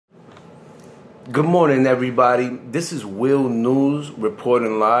Good morning, everybody. This is Will News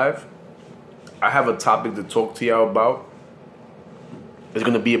reporting live. I have a topic to talk to y'all about. It's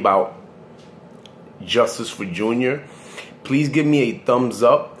going to be about Justice for Junior. Please give me a thumbs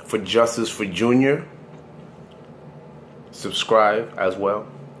up for Justice for Junior. Subscribe as well.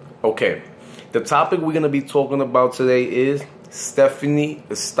 Okay, the topic we're going to be talking about today is Stephanie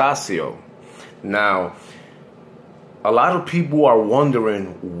Astacio. Now, a lot of people are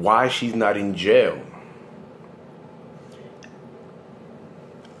wondering why she's not in jail.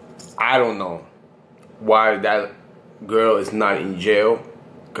 I don't know why that girl is not in jail,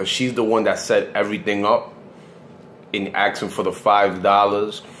 because she's the one that set everything up in asking for the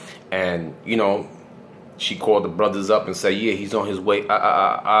 $5. And, you know, she called the brothers up and said, yeah, he's on his way.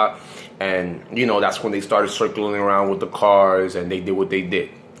 And, you know, that's when they started circling around with the cars and they did what they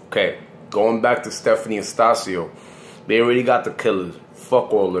did. Okay, going back to Stephanie Astacio. They already got the killers.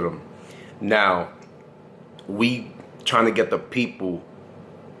 Fuck all of them. Now, we trying to get the people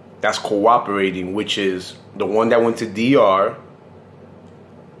that's cooperating, which is the one that went to DR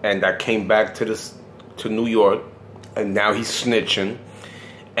and that came back to New York, and now he's snitching,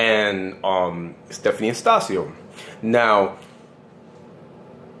 and Stephanie Astacio. Now,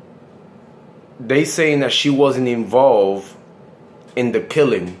 they saying that she wasn't involved in the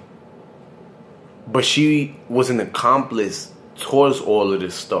killing, but she was an accomplice towards all of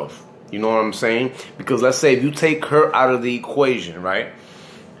this stuff. You know what I'm saying? Because let's say if you take her out of the equation, right?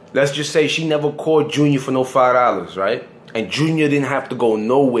 Let's just say she never called Junior for no $5, right? And Junior didn't have to go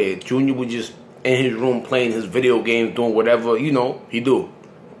nowhere. Junior was just in his room playing his video games, doing whatever, you know, he do.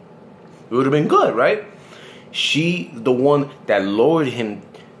 It would have been good, right? She, the one that lured him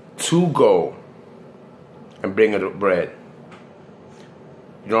to go and bring her the bread.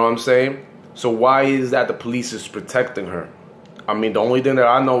 You know what I'm saying? So why is that the police is protecting her? I mean, the only thing that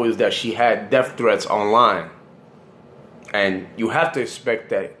I know is that she had death threats online. And you have to expect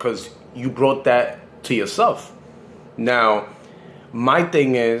that because you brought that to yourself. Now, my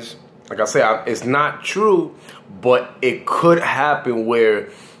thing is, like I said, it's not true, but it could happen where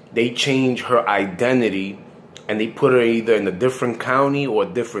they change her identity and they put her either in a different county or a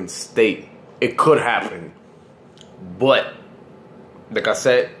different state. It could happen. But, like I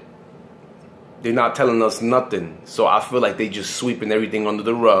said, they're not telling us nothing. So I feel like they just sweeping everything under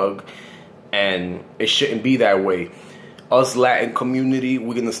the rug. And it shouldn't be that way. Us Latin community,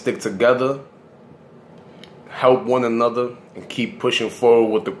 we're going to stick together. Help one another. And keep pushing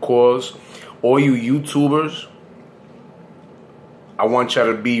forward with the cause. All you YouTubers, I want y'all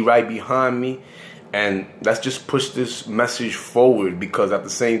to be right behind me. And let's just push this message forward. Because at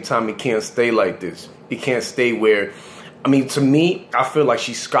the same time, it can't stay like this. It can't stay where... I mean, to me, I feel like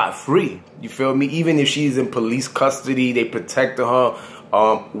she's scot-free. You feel me? Even if she's in police custody, they protected her,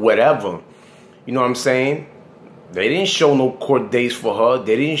 whatever. You know what I'm saying? They didn't show no court dates for her.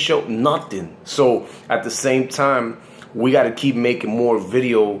 They didn't show nothing. So, at the same time, we got to keep making more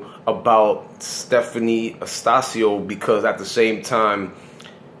video about Stephanie Astacio, because at the same time,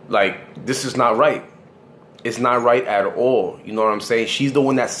 like, this is not right. It's not right at all. You know what I'm saying? She's the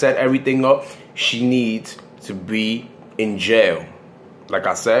one that set everything up. She needs to be in jail. Like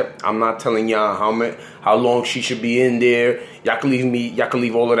I said, I'm not telling y'all how long she should be in there. Y'all can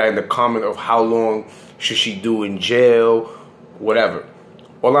leave all of that in the comment of how long should she do in jail, whatever.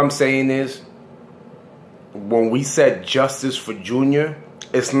 All I'm saying is, when we said justice for Junior,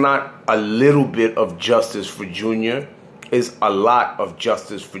 it's not a little bit of justice for Junior. It's a lot of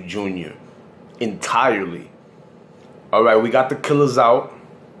justice for Junior. Entirely. All right, we got the killers out.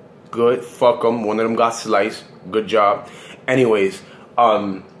 Good. Fuck them. One of them got sliced. Good job. Anyways,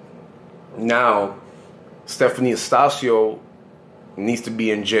 now Stephanie Astacio needs to be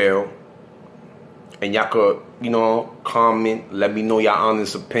in jail. And y'all could, you know, comment. Let me know your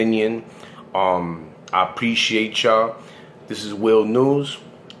honest opinion. I appreciate y'all. This is Will News.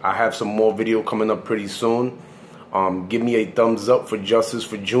 I have some more video coming up pretty soon. Give me a thumbs up for Justice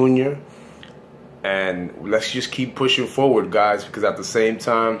for Junior. And let's just keep pushing forward, guys. Because at the same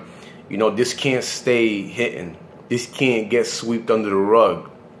time, you know, this can't stay hitting. This can't get swept under the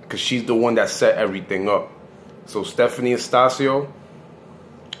rug. Because she's the one that set everything up. So, Stephanie Astacio,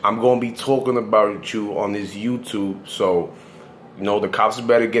 I'm going to be talking about you on this YouTube. So, you know, the cops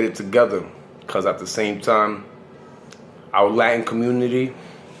better get it together. Because at the same time, our Latin community,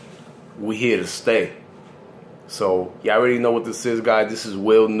 we here to stay. So, y'all already know what this is, guys. This is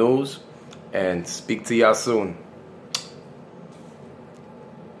Will News. And speak to y'all soon.